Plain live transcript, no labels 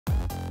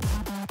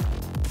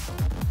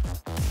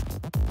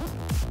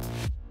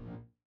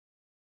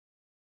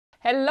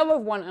Hello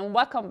everyone and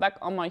welcome back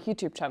on my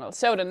YouTube channel.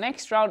 So the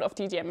next round of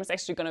DTM is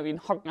actually going to be in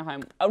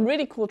Hockenheim. A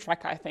really cool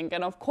track, I think.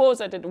 And of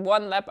course I did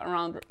one lap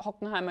around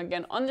Hockenheim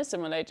again on the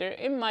simulator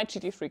in my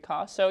GT3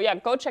 car. So yeah,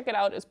 go check it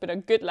out. It's been a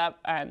good lap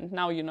and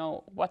now you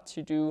know what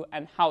to do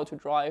and how to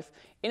drive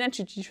in a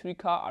GT3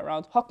 car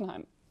around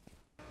Hockenheim.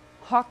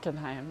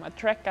 Hockenheim, a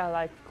track I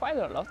like quite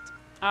a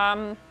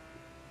lot.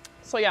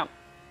 So yeah,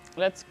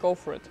 let's go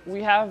for it.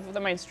 We have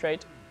the main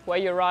straight, where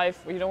you arrive,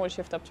 you don't want to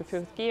shift up to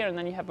 5th gear, and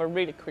then you have a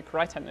really quick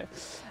right-hander,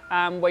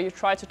 where you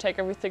try to take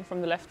everything from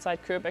the left side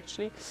curb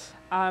actually,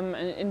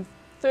 in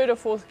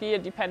 3rd or 4th gear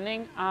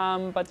depending,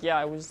 but yeah,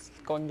 I was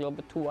going a little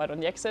bit too wide on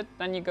the exit.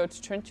 Then you go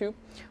to turn 2,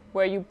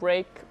 where you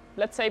brake,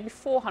 let's say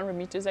before 100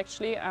 meters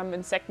actually,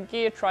 in 2nd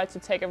gear, try to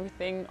take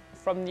everything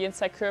from the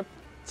inside curb,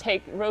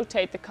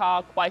 rotate the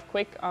car quite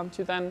quick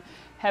to then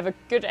have a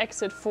good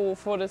exit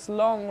for this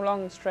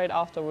long straight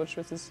afterwards,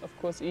 which is of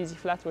course easy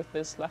flat with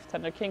this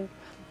left-hander king,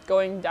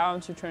 going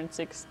down to turn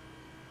 6,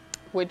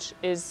 which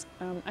is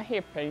a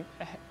hairpin.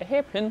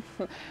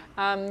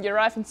 You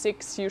arrive in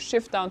 6, you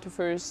shift down to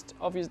 1st,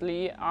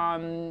 obviously,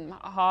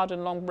 hard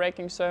and long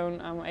braking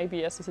zone,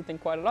 ABS is hitting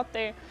quite a lot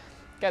there.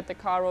 Get the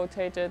car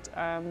rotated,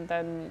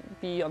 then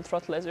be on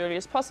throttle as early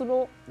as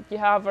possible. You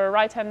have a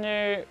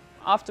right-hander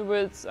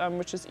afterwards,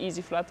 which is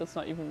easy flat, that's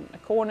not even a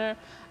corner,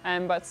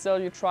 but still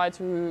you try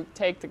to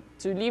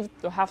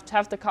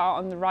have the car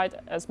on the right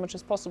as much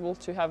as possible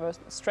to have a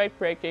straight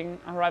braking,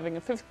 arriving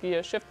in 5th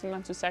gear, shifting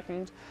then to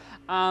 2nd.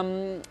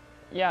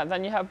 Yeah,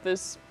 then you have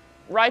this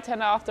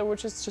right-hander after,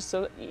 which is just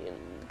a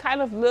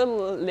kind of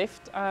little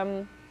lift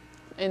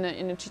in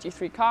a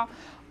GT3 car.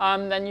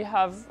 Then you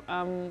have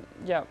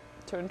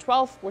turn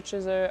 12, which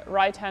is a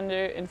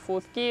right-hander in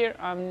 4th gear,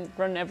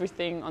 run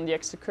everything on the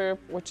exit curb,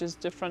 which is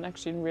different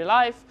actually in real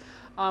life.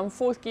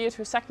 4th gear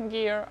to 2nd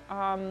gear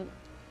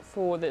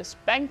for this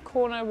bank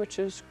corner, which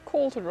is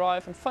cool to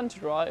drive and fun to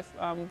drive.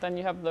 Then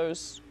you have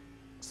those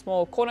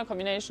small corner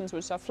combinations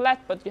which are flat,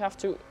 but you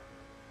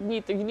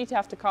need to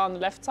have the car on the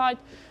left side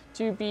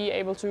to be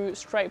able to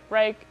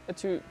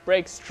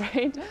brake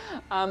straight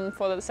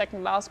for the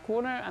second last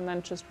corner, and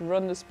then just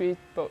run the speed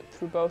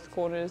through both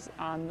corners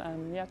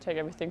and yeah, take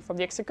everything from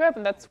the exit curb.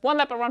 And that's one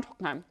lap around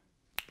Hockenheim.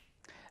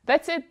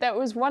 That's it. That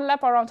was one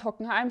lap around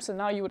Hockenheim, so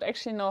now you would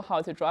actually know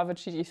how to drive a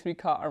GT3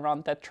 car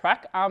around that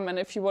track. And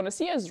if you want to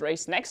see us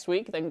race next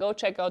week, then go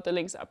check out the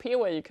links up here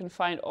where you can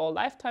find all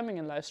live timing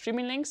and live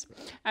streaming links.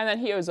 And then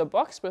here is a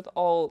box with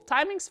all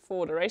timings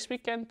for the race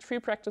weekend, 3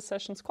 practice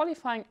sessions,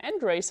 qualifying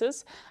and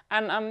races.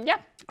 And yeah,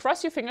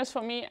 cross your fingers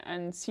for me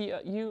and see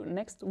you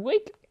next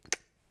week.